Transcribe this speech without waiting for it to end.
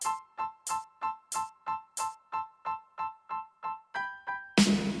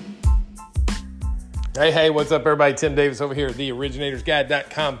Hey, what's up, everybody? Tim Davis over here at the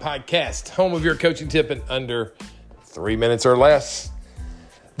originatorsguide.com podcast, home of your coaching tip in under 3 minutes or less.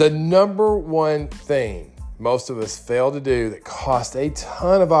 The number one thing most of us fail to do that costs a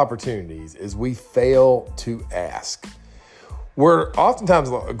ton of opportunities is we fail to ask. We're oftentimes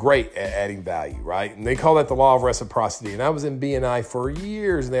great at adding value, right? And they call that the law of reciprocity. And I was in BNI for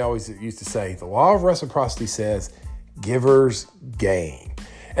years, and they always used to say, the law of reciprocity says givers gain.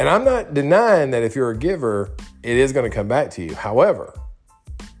 And I'm not denying that if you're a giver, it is going to come back to you. However,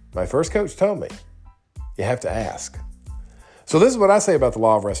 my first coach told me, you have to ask. So this is what I say about the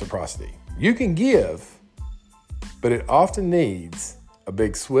law of reciprocity. You can give, but it often needs a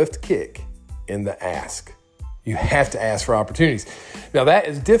big swift kick in the ask. You have to ask for opportunities. Now that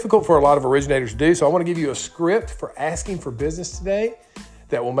is difficult for a lot of originators to do. So I want to give you a script for asking for business today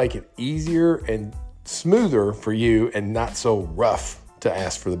that will make it easier and smoother for you and not so rough to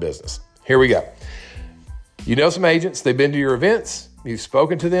ask for the business. Here we go. You know some agents, they've been to your events, you've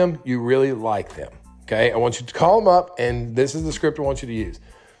spoken to them, you really like them, okay? I want you to call them up, and this is the script I want you to use.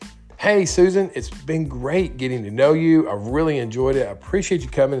 Hey, Susan, it's been great getting to know you. I've really enjoyed it. I appreciate you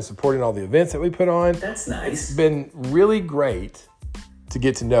coming and supporting all the events that we put on. That's nice. It's been really great to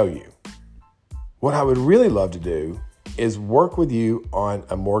get to know you. What I would really love to do is work with you on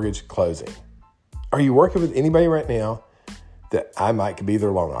a mortgage closing. Are you working with anybody right now that I might be their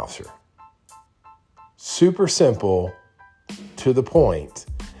loan officer? Super simple, to the point,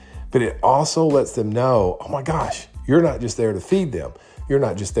 but it also lets them know, oh my gosh, you're not just there to feed them. You're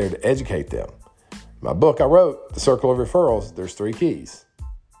not just there to educate them. My book I wrote, The Circle of Referrals, there's 3 keys.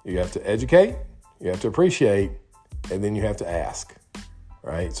 You have to educate, you have to appreciate, and then you have to ask,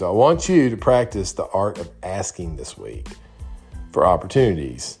 right? So I want you to practice the art of asking this week for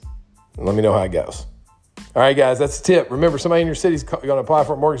opportunities. And let me know how it goes. All right, guys, that's the tip. Remember, somebody in your city is going to apply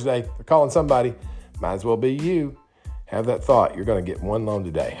for a mortgage today. They're calling somebody. Might as well be you. Have that thought. You're going to get one loan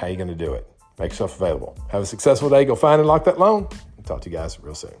today. How are you going to do it? Make yourself available. Have a successful day. Go find and lock that loan. I'll talk to you guys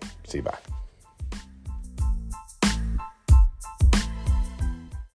real soon. See you. Bye.